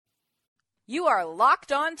You are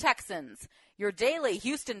Locked On Texans, your daily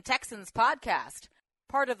Houston Texans podcast,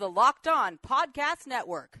 part of the Locked On Podcast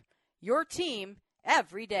Network, your team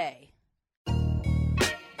every day.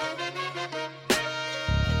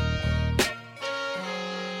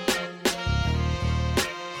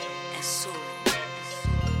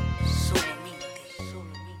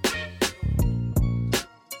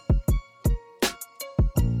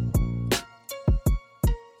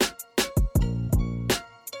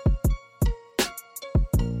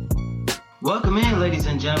 Welcome in, ladies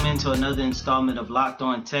and gentlemen, to another installment of Locked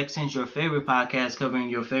On Texans, your favorite podcast covering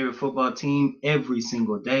your favorite football team every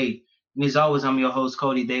single day. And as always, I'm your host,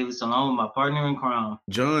 Cody Davis, along with my partner in crime,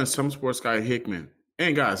 John, some sports guy Hickman.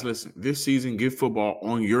 And guys, listen, this season, get football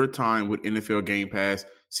on your time with NFL Game Pass.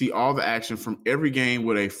 See all the action from every game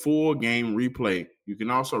with a full game replay. You can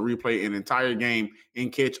also replay an entire game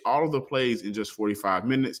and catch all of the plays in just 45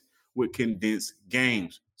 minutes with condensed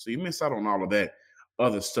games. So you miss out on all of that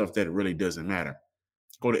other stuff that really doesn't matter.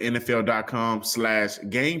 Go to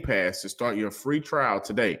NFL.com/Game Pass to start your free trial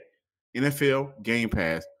today. NFL Game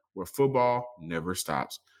Pass, where football never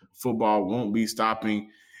stops. Football won't be stopping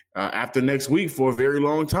after next week for a very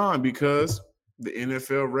long time because the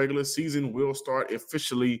NFL regular season will start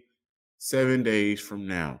officially 7 days from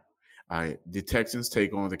now. The Texans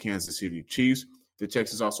take on the Kansas City Chiefs. The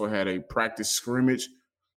Texans also had a practice scrimmage,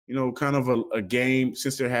 kind of a game.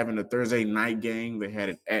 Since they're having a Thursday night game, they had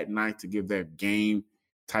it at night to give that game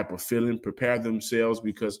type of feeling, prepare themselves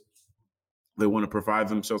because they want to provide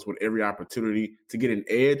themselves with every opportunity to get an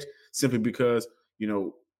edge simply because,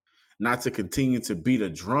 not to continue to beat a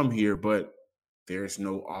drum here, but there's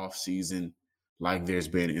no off season like there's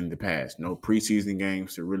been in the past. No preseason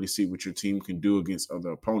games to really see what your team can do against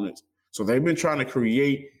other opponents. So they've been trying to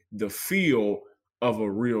create the feel of a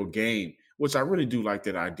real game, which I really do like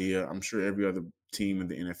that idea. I'm sure every other team in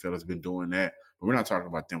the NFL has been doing that, but we're not talking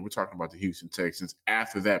about them. We're talking about the Houston Texans.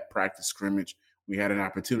 After that practice scrimmage, we had an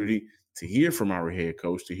opportunity to hear from our head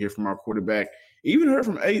coach, to hear from our quarterback, even heard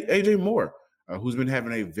from AJ Moore, who's been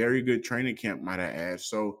having a very good training camp, might I add.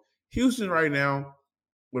 So Houston right now,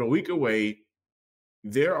 with a week away,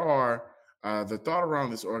 there are the thought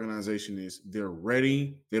around this organization is they're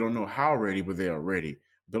ready. They don't know how ready, but they are ready.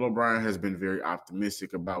 Bill O'Brien has been very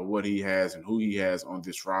optimistic about what he has and who he has on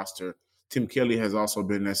this roster. Tim Kelly has also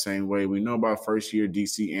been that same way. We know about first-year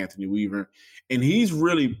DC Anthony Weaver, and he's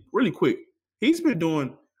really, really quick. He's been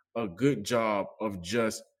doing a good job of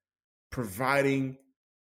just providing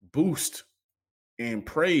boost and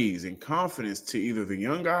praise and confidence to either the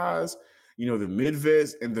young guys, the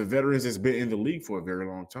mid-vets and the veterans that's been in the league for a very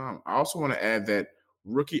long time. I also want to add that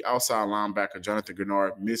rookie outside linebacker Jonathan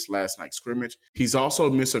Greenard missed last night's scrimmage. He's also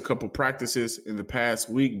missed a couple practices in the past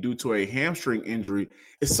week due to a hamstring injury.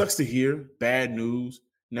 It sucks to hear, bad news.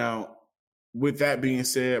 Now, with that being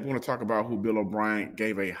said, I'm going to talk about who Bill O'Brien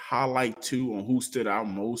gave a highlight to on who stood out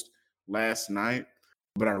most last night.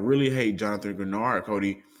 But I really hate Jonathan Greenard,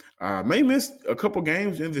 Cody. May miss a couple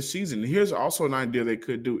games in the season. Here's also an idea they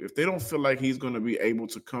could do. If they don't feel like he's going to be able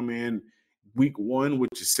to come in week 1,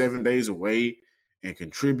 which is 7 days away, and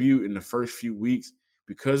contribute in the first few weeks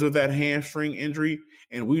because of that hamstring injury,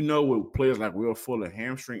 and we know with players like Will Fuller,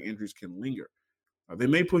 hamstring injuries can linger. They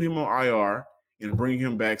may put him on IR and bring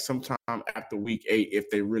him back sometime after week 8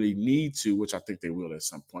 if they really need to, which I think they will at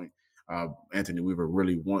some point. Anthony Weaver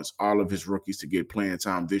really wants all of his rookies to get playing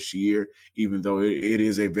time this year, even though it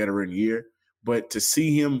is a veteran year. But to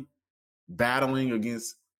see him battling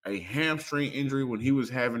against a hamstring injury when he was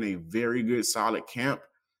having a very good, solid camp,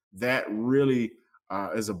 that really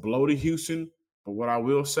is a blow to Houston. But what I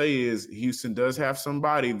will say is Houston does have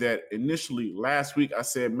somebody that initially last week I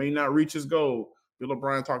said may not reach his goal. Bill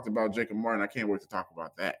O'Brien talked about Jacob Martin. I can't wait to talk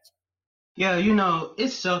about that. Yeah, it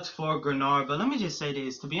sucks for Greenard, but let me just say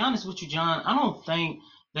this. To be honest with you, John, I don't think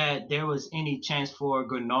that there was any chance for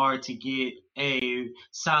Greenard to get a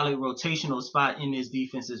solid rotational spot in this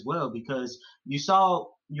defense as well, because you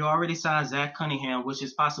already signed Zach Cunningham, which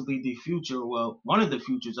is possibly the future, one of the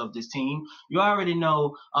futures of this team. You already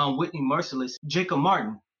know Whitney Merciless, Jacob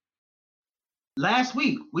Martin. Last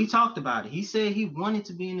week, we talked about it. He said he wanted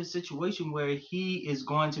to be in a situation where he is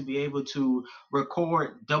going to be able to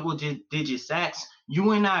record double-digit sacks.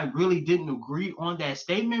 You and I really didn't agree on that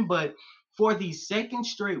statement, but for the second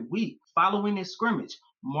straight week following this scrimmage,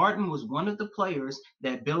 Martin was one of the players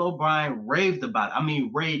that Bill O'Brien raved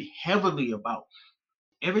heavily about.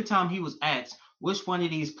 Every time he was asked which one of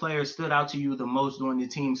these players stood out to you the most during the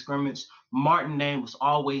team scrimmage, Martin's name was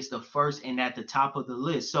always the first and at the top of the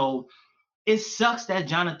list. So it sucks that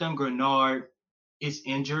Jonathan Greenard is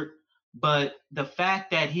injured, But the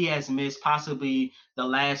fact that he has missed possibly the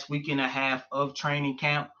last week and a half of training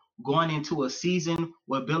camp, going into a season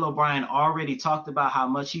where Bill O'Brien already talked about how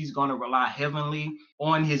much he's going to rely heavily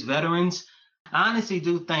on his veterans, I honestly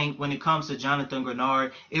do think when it comes to Jonathan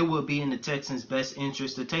Greenard, it would be in the Texans' best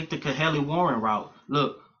interest to take the Kaheli Warren route.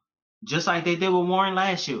 Look, just like they did with Warren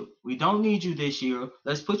last year. We don't need you this year.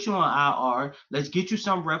 Let's put you on IR. Let's get you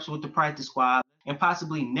some reps with the practice squad. And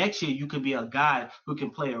possibly next year, you could be a guy who can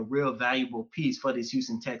play a real valuable piece for this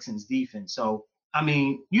Houston Texans defense. So, I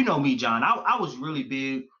mean, you know me, John. I was really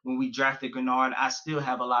big when we drafted Greenard. I still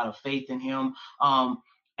have a lot of faith in him.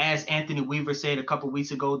 As Anthony Weaver said a couple weeks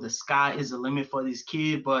ago, the sky is the limit for this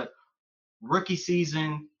kid. But rookie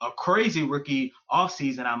season, a crazy rookie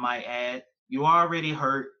offseason, I might add. You already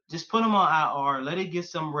hurt. Just put him on IR. Let it get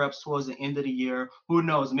some reps towards the end of the year. Who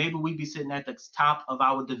knows? Maybe we be sitting at the top of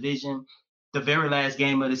our division the very last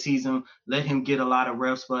game of the season. Let him get a lot of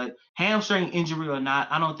reps. But hamstring injury or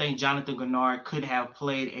not, I don't think Jonathan Greenard could have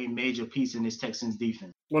played a major piece in this Texans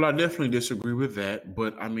defense. Well, I definitely disagree with that.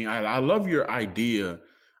 But, I mean, I love your idea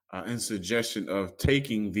and suggestion of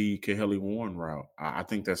taking the Kaheli Warren route. I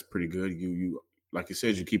think that's pretty good. You like you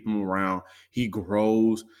said, you keep him around. He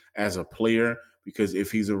grows as a player because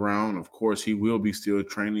if he's around, of course, he will be still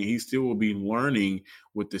training. He still will be learning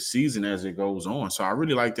with the season as it goes on. So I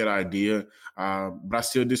really like that idea. But I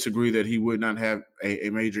still disagree that he would not have a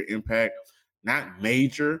major impact. Not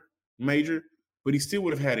major, but he still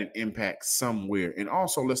would have had an impact somewhere. And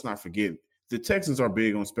also, let's not forget, the Texans are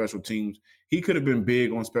big on special teams. He could have been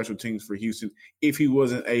big on special teams for Houston if he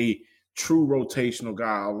wasn't a true rotational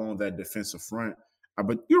guy along that defensive front.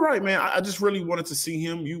 But you're right, man. I just really wanted to see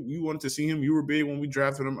him. You wanted to see him. You were big when we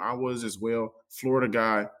drafted him. I was as well. Florida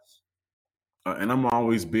guy. And I'm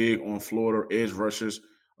always big on Florida edge rushers,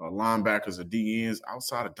 linebackers, or DNs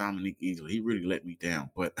outside of Dominique Easley. He really let me down.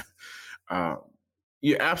 But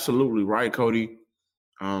you're absolutely right, Cody.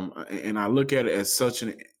 And I look at it as such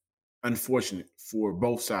an unfortunate for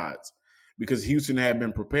both sides because Houston had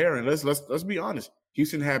been preparing. Let's be honest.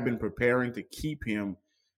 Houston had been preparing to keep him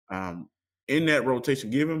in that rotation.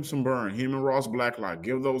 Give him some burn. Him and Ross Blacklock.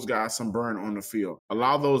 Give those guys some burn on the field.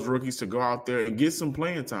 Allow those rookies to go out there and get some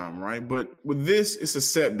playing time, right? But with this, it's a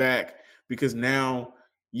setback because now,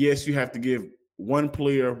 yes, you have to give one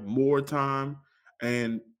player more time.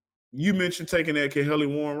 And you mentioned taking that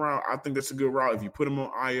Kaheli Warren route. I think that's a good route. If you put him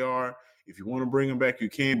on IR, if you want to bring him back, you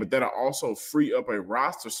can. But that'll also free up a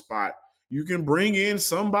roster spot. You can bring in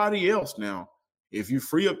somebody else now. If you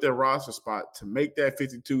free up that roster spot to make that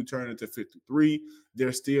 52 turn into 53,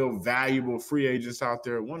 there's still valuable free agents out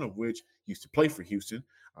there, one of which used to play for Houston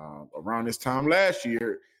around this time last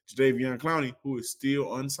year, Jadeveon Clowney, who is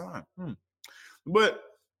still unsigned. But,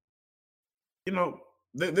 you know,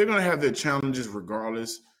 they're going to have their challenges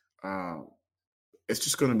regardless. It's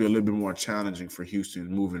just going to be a little bit more challenging for Houston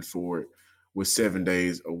moving forward with 7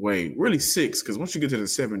 days away. Really 6, because once you get to the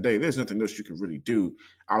 7th day, there's nothing else you can really do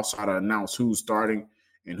outside of announce who's starting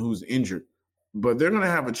and who's injured. But they're going to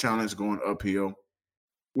have a challenge going uphill,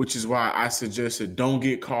 which is why I suggested don't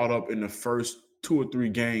get caught up in the first 2 or 3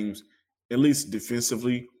 games, at least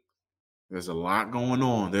defensively. There's a lot going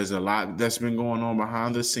on. There's a lot that's been going on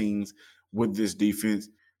behind the scenes with this defense,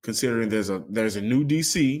 considering there's a new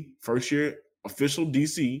DC, first year official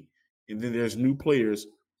DC, and then there's new players.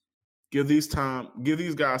 Give these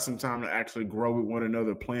guys some time to actually grow with one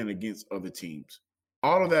another, playing against other teams.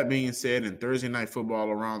 All of that being said, and Thursday Night Football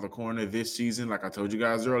around the corner this season, like I told you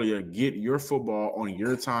guys earlier, get your football on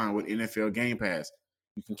your time with NFL Game Pass.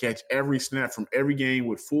 You can catch every snap from every game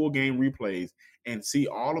with full game replays and see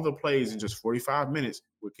all of the plays in just 45 minutes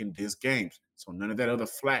with condensed games. So none of that other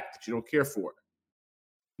flack that you don't care for.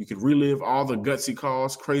 You can relive all the gutsy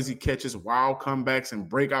calls, crazy catches, wild comebacks, and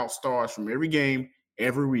breakout stars from every game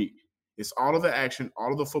every week. It's all of the action,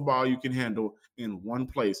 all of the football you can handle in one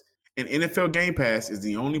place. And NFL Game Pass is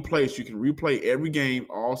the only place you can replay every game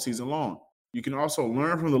all season long. You can also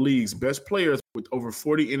learn from the league's best players with over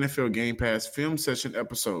 40 NFL Game Pass film session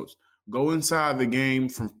episodes. Go inside the game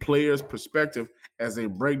from players' perspective as they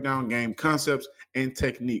break down game concepts and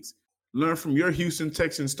techniques. Learn from your Houston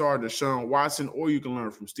Texans star Deshaun Watson, or you can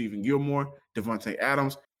learn from Stephen Gilmore, Devontae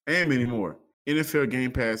Adams, and many more. NFL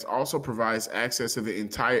Game Pass also provides access to the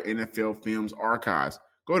entire NFL Films archives.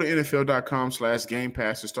 Go to NFL.com/Game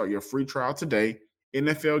Pass to start your free trial today.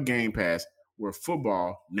 NFL Game Pass, where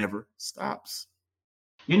football never stops.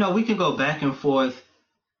 You know, we can go back and forth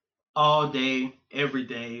all day, every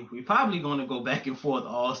day. We're probably going to go back and forth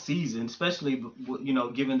all season, especially, you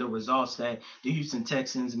know, given the results that the Houston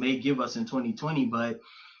Texans may give us in 2020. But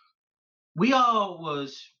we all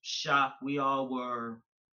was shocked. We all were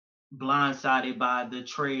blindsided by the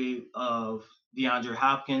trade of DeAndre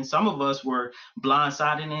Hopkins. Some of us were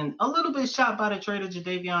blindsided and a little bit shocked by the trade of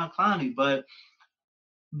Jadeveon Clowney. But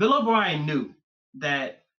Bill O'Brien knew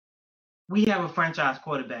that we have a franchise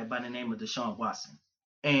quarterback by the name of Deshaun Watson.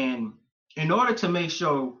 And in order to make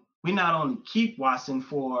sure we not only keep Watson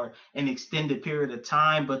for an extended period of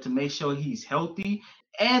time, but to make sure he's healthy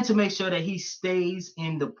and to make sure that he stays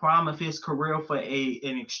in the prime of his career for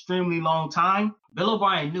an extremely long time, Bill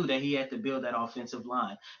O'Brien knew that he had to build that offensive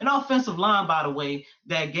line. An offensive line, by the way,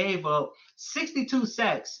 that gave up 62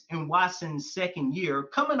 sacks in Watson's second year,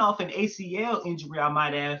 coming off an ACL injury, I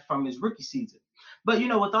might add, from his rookie season. But,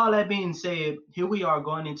 with all that being said, here we are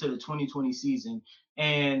going into the 2020 season.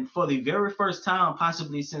 And for the very first time,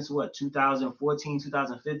 possibly since 2014,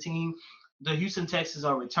 2015, the Houston Texans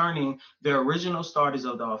are returning their original starters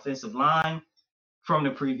of the offensive line from the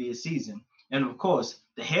previous season. And of course,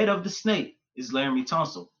 the head of the snake is Laremy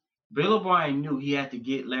Tunsil. Bill O'Brien knew he had to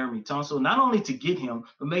get Laremy Tunsil, not only to get him,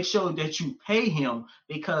 but make sure that you pay him,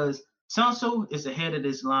 because Tunsil is the head of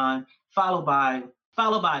this line, followed by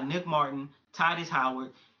Nick Martin, Tytus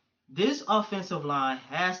Howard. This offensive line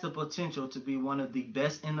has the potential to be one of the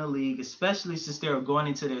best in the league, especially since they're going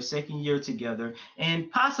into their second year together, and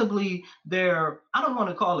possibly I don't want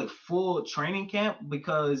to call it full training camp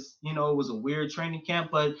because, it was a weird training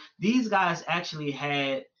camp, but these guys actually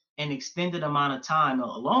had an extended amount of time,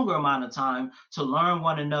 a longer amount of time, to learn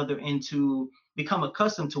one another and to become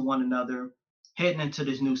accustomed to one another heading into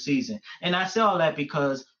this new season. And I say all that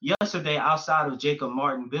because yesterday, outside of Jacob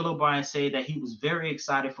Martin, Bill O'Brien said that he was very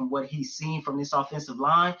excited from what he's seen from this offensive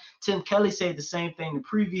line. Tim Kelly said the same thing the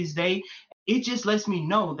previous day. It just lets me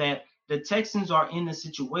know that the Texans are in a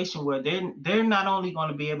situation where they're not only going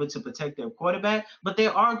to be able to protect their quarterback, but they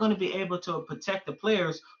are going to be able to protect the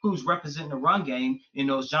players who's representing the run game in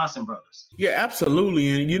those Johnson brothers. Yeah, absolutely.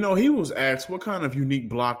 And, he was asked what kind of unique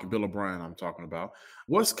block, Bill O'Brien I'm talking about,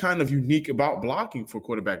 what's kind of unique about blocking for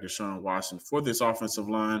quarterback Deshaun Watson for this offensive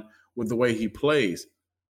line with the way he plays.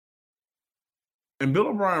 And Bill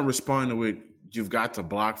O'Brien responded with, "You've got to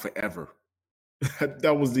block forever."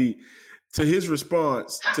 That was to his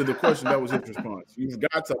response to the question. That was his response. You've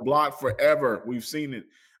got to block forever. We've seen it.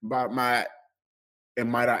 Might I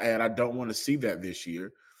add, I don't want to see that this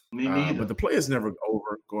year. Me neither. But the play is never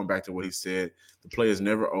over. Going back to what he said, the play is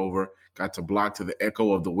never over. Got to block to the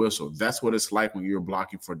echo of the whistle. That's what it's like when you're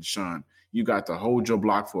blocking for Deshaun. You got to hold your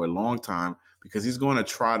block for a long time because he's going to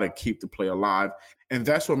try to keep the play alive. And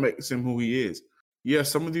that's what makes him who he is. Yeah,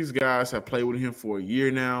 some of these guys have played with him for a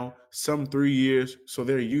year now, some 3 years. So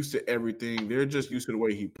they're used to everything. They're just used to the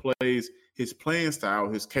way he plays, his playing style,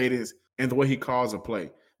 his cadence, and the way he calls a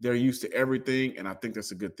play. They're used to everything, and I think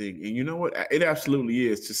that's a good thing. And you know what? It absolutely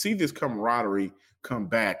is. To see this camaraderie come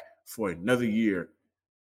back for another year,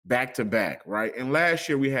 back to back, right? And last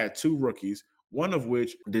year we had two rookies, one of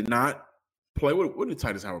which did not play. What did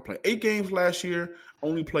Tytus Howard play? 8 games last year,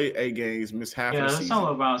 only played 8 games, missed half of the season. Yeah,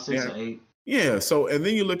 somewhere around 6 or 8. Yeah, so and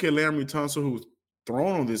then you look at Laremy Tunsil, who was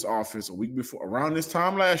thrown on this offense a week before, around this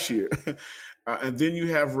time last year. And then you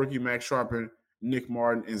have rookie Max Sharpen, Nick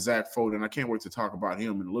Martin, and Zach Foden. I can't wait to talk about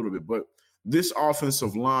him in a little bit. But this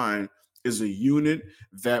offensive line is a unit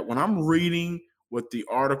that when I'm reading what the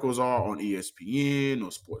articles are on ESPN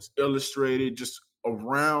or Sports Illustrated, just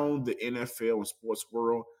around the NFL and sports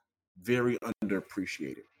world, very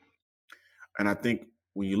underappreciated. And I think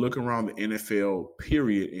when you look around the NFL,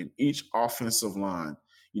 period, in each offensive line,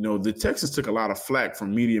 the Texans took a lot of flack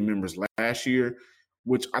from media members last year,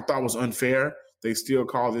 which I thought was unfair. They still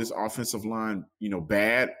call this offensive line,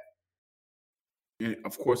 bad. And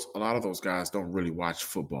of course, a lot of those guys don't really watch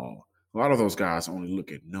football. A lot of those guys only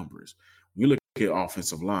look at numbers. When you look at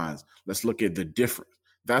offensive lines, let's look at the difference.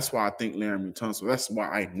 That's why I think Laremy Tunsil, that's why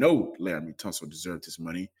I know Laremy Tunsil deserved his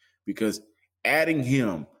money, because adding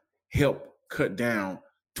him helped cut down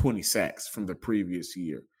 20 sacks from the previous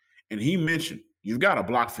year. And he mentioned, you've got to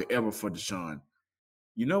block forever for Deshaun.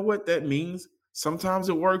 You know what that means? Sometimes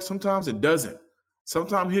it works, sometimes it doesn't.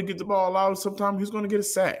 Sometimes he'll get the ball out, sometimes he's going to get a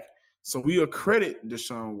sack. So we accredit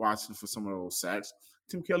Deshaun Watson for some of those sacks.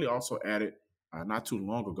 Tim Kelly also added not too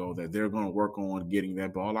long ago that they're going to work on getting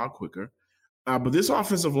that ball out quicker. But this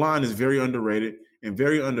offensive line is very underrated and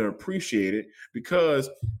very underappreciated because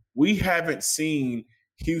we haven't seen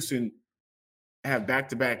Houston have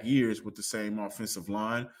back-to-back years with the same offensive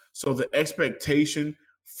line. So the expectation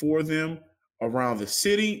for them around the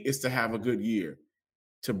city is to have a good year,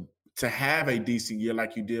 to have a decent year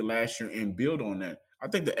like you did last year and build on that. I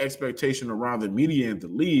think the expectation around the media and the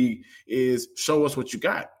league is show us what you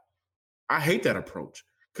got. I hate that approach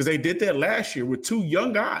because they did that last year with 2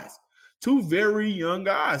 young guys, two very young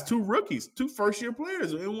guys, two rookies, two first-year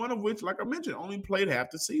players, and one of which, like I mentioned, only played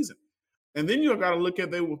half the season. And then you got to look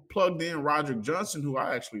at they were plugged in Roderick Johnson, who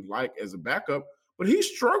I actually like as a backup, but he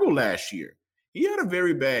struggled last year. He had a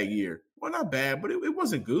very bad year. Well, not bad, but it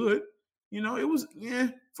wasn't good. You know, it was,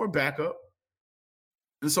 for backup.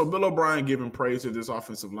 And so Bill O'Brien giving praise to this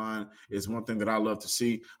offensive line is one thing that I love to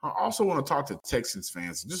see. I also want to talk to Texans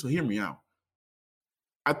fans. Just hear me out.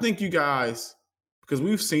 I think you guys, because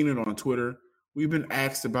we've seen it on Twitter, we've been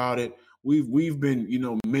asked about it. We've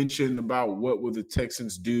been, mentioned about what will the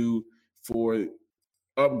Texans do for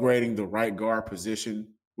upgrading the right guard position,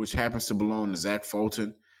 which happens to belong to Zach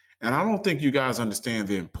Fulton. And I don't think you guys understand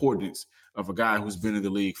the importance of a guy who's been in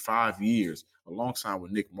the league 5 years alongside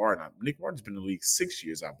with Nick Martin. Nick Martin's been in the league 6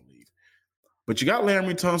 years, I believe. But you got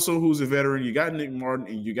Laremy Tunsil, who's a veteran. You got Nick Martin,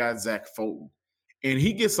 and you got Zach Fulton. And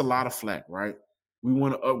he gets a lot of flack, right? We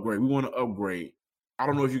want to upgrade. I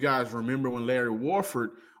don't know if you guys remember when Larry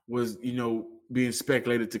Warford was, being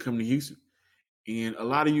speculated to come to Houston. And a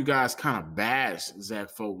lot of you guys kind of bash Zach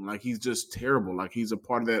Fulton like he's just terrible, like he's a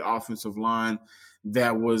part of that offensive line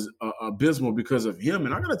that was abysmal because of him.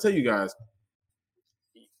 And I got to tell you guys,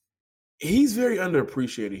 he's very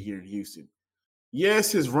underappreciated here in Houston.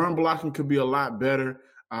 Yes, his run blocking could be a lot better,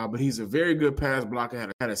 but he's a very good pass blocker.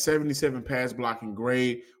 Had a 77 pass blocking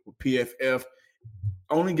grade with PFF.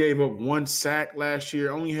 Only gave up 1 sack last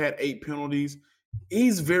year. Only had 8 penalties.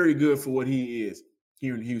 He's very good for what he is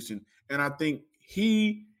here in Houston. And I think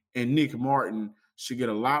he and Nick Martin should get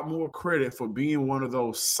a lot more credit for being one of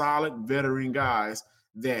those solid veteran guys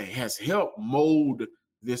that has helped mold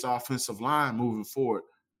this offensive line moving forward.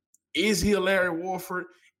 Is he a Larry Warford?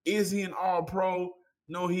 Is he an all-pro?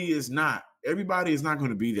 No, he is not. Everybody is not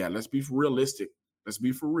going to be that. Let's be realistic. Let's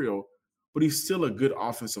be for real. But he's still a good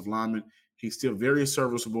offensive lineman. He's still very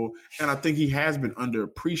serviceable. And I think he has been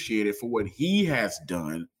underappreciated for what he has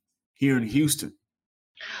done here in Houston.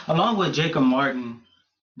 Along with Jacob Martin,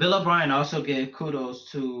 Bill O'Brien also gave kudos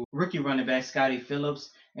to rookie running back Scottie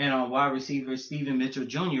Phillips and wide receiver Steven Mitchell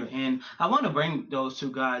Jr. And I want to bring those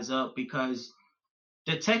two guys up because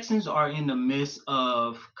the Texans are in the midst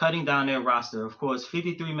of cutting down their roster. Of course,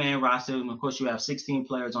 53-man roster, and of course you have 16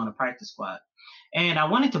 players on the practice squad. And I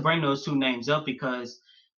wanted to bring those two names up because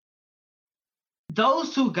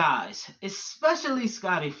those two guys, especially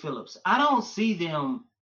Scottie Phillips, I don't see them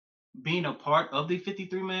being a part of the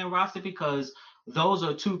 53-man roster because those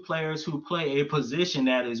are two players who play a position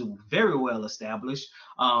that is very well established.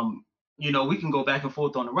 We can go back and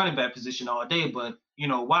forth on the running back position all day, but,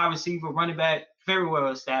 wide receiver, running back, very well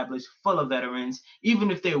established, full of veterans. Even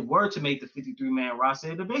if they were to make the 53-man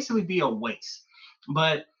roster, it would basically be a waste.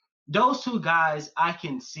 But those two guys I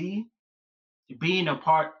can see being a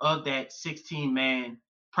part of that 16-man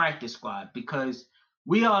practice squad because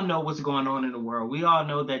we all know what's going on in the world. We all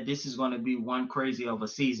know that this is going to be one crazy of a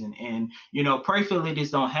season. And, pray for this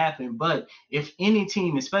don't happen. But if any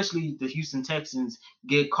team, especially the Houston Texans,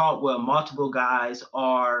 get caught where multiple guys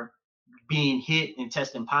are being hit and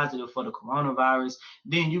testing positive for the coronavirus,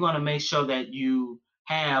 then you're going to make sure that you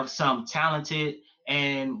have some talented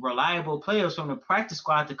and reliable players from the practice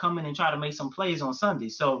squad to come in and try to make some plays on Sunday.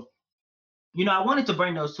 So, I wanted to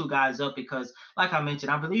bring those two guys up because, like I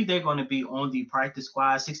mentioned, I believe they're going to be on the practice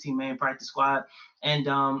squad, 16-man practice squad. And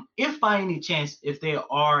if by any chance, if they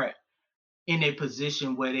are in a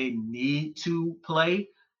position where they need to play,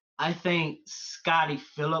 I think Scottie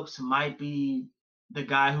Phillips might be the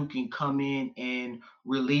guy who can come in and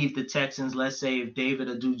relieve the Texans. Let's say if David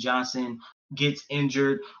Adu-Johnson gets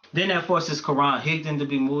injured, then that forces Karan Higdon to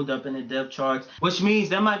be moved up in the depth chart, which means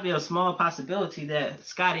there might be a small possibility that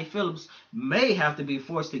Scottie Phillips may have to be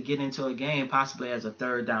forced to get into a game, possibly as a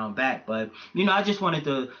third down back. But, I just wanted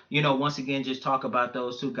to, once again, just talk about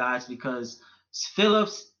those two guys because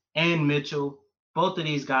Phillips and Mitchell, both of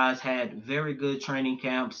these guys had very good training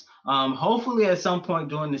camps. Hopefully at some point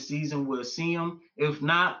during the season, we'll see them. If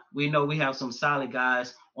not, we know we have some solid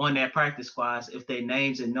guys on that practice squads if their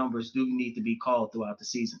names and numbers do need to be called throughout the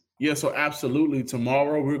season. Yeah, so absolutely.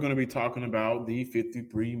 Tomorrow we're going to be talking about the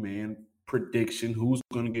 53-man prediction, who's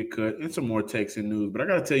going to get cut, and some more Texan news. But I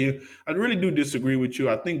got to tell you, I really do disagree with you.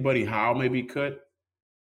 I think Buddy Howell may be cut,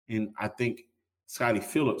 and I think Scottie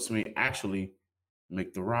Phillips may actually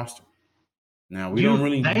make the roster. Now, we don't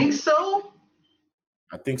really think so?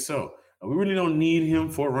 I think so. We really don't need him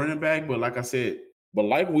for running back, but like I said,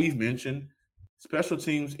 like we've mentioned, special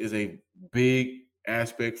teams is a big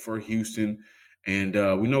aspect for Houston. And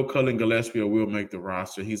we know Cullen Gillespie will make the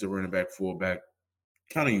roster. He's a running back, fullback,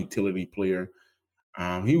 kind of utility player.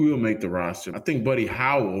 He will make the roster. I think Buddy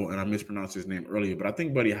Howell, and I mispronounced his name earlier, but I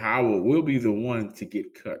think Buddy Howell will be the one to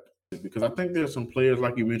get cut. because I think there's some players,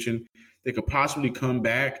 like you mentioned, that could possibly come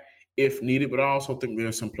back if needed, but I also think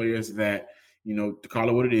there's some players that, to call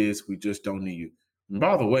it what it is, we just don't need you. And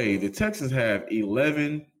by the way, the Texans have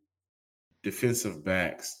 11 defensive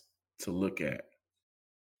backs to look at.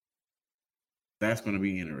 That's going to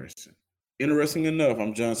be interesting. Interesting enough,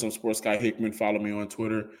 I'm John Some Sports Guy Hickman. Follow me on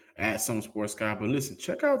Twitter at Some Sports Guy. But listen,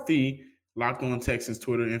 check out the Locked On Texans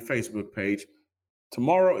Twitter and Facebook page.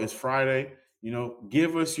 Tomorrow is Friday.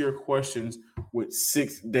 Give us your questions with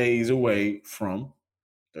 6 days away from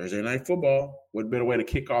Thursday Night Football. What better way to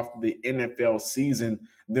kick off the NFL season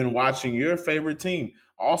than watching your favorite team?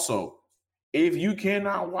 Also, if you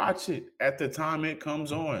cannot watch it at the time it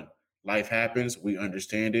comes on, life happens. We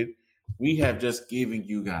understand it. We have just given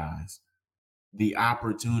you guys the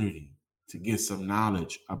opportunity to get some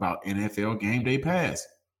knowledge about NFL Game Day Pass.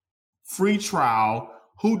 Free trial.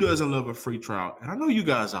 Who doesn't love a free trial? And I know you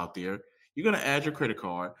guys out there, you're going to add your credit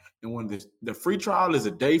card. And when the free trial is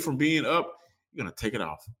a day from being up, you're going to take it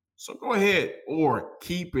off. So go ahead or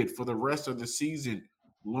keep it for the rest of the season.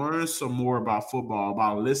 Learn some more about football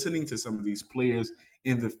by listening to some of these players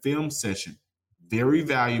in the film session. Very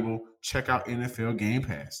valuable. Check out NFL Game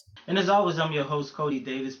Pass. And as always, I'm your host, Cody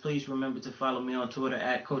Davis. Please remember to follow me on Twitter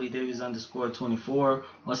at CodyDavis_24.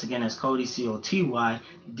 Once again, that's Cody,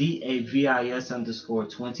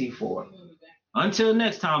 COTYDAVIS_24. Until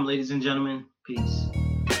next time, ladies and gentlemen, peace.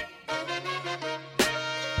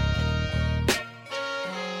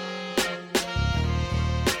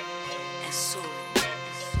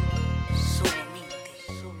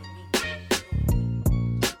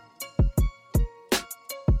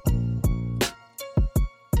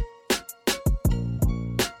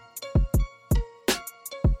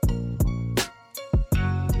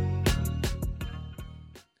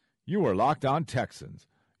 You are Locked On Texans,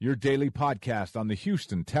 your daily podcast on the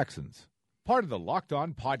Houston Texans. Part of the Locked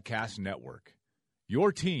On Podcast Network,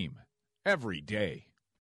 your team every day.